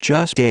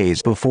Just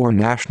days before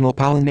National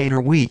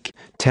Pollinator Week,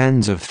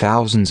 tens of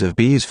thousands of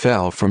bees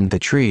fell from the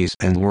trees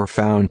and were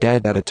found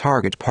dead at a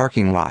Target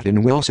parking lot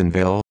in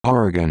Wilsonville,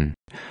 Oregon.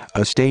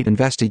 A state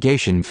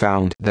investigation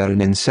found that an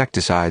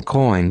insecticide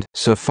coined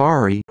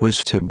Safari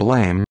was to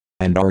blame,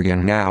 and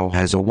Oregon now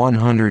has a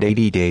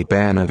 180-day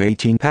ban of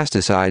 18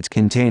 pesticides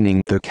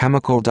containing the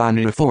chemical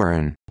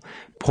dinidofluran.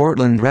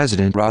 Portland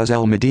resident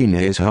Rosel Medina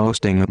is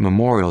hosting a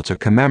memorial to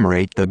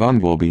commemorate the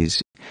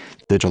bumblebees.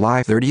 The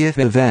July 30th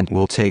event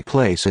will take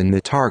place in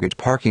the Target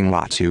parking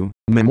lot to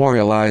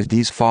memorialize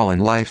these fallen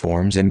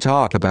lifeforms and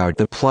talk about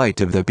the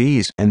plight of the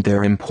bees and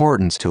their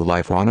importance to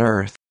life on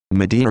Earth,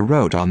 Medina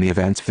wrote on the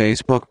event's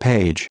Facebook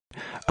page.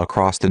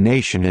 Across the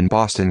nation in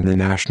Boston, the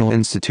National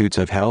Institutes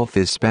of Health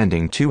is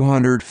spending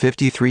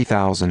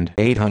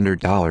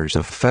 $253,800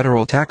 of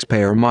federal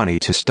taxpayer money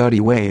to study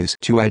ways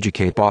to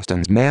educate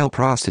Boston's male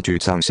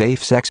prostitutes on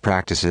safe sex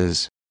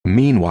practices.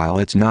 Meanwhile,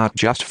 it's not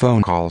just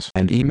phone calls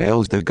and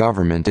emails the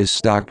government is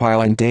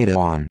stockpiling data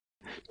on.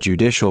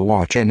 Judicial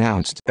Watch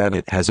announced that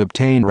it has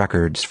obtained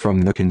records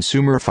from the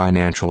Consumer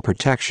Financial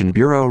Protection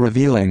Bureau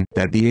revealing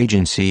that the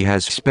agency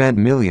has spent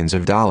millions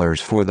of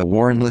dollars for the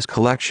warrantless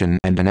collection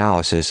and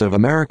analysis of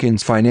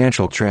Americans'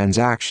 financial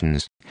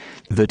transactions.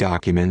 The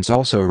documents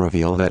also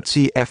reveal that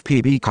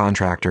CFPB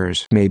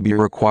contractors may be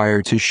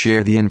required to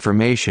share the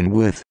information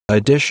with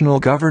additional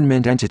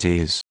government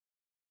entities.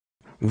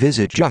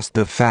 Visit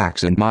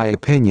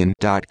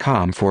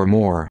justthefactsandmyopinion.com for more.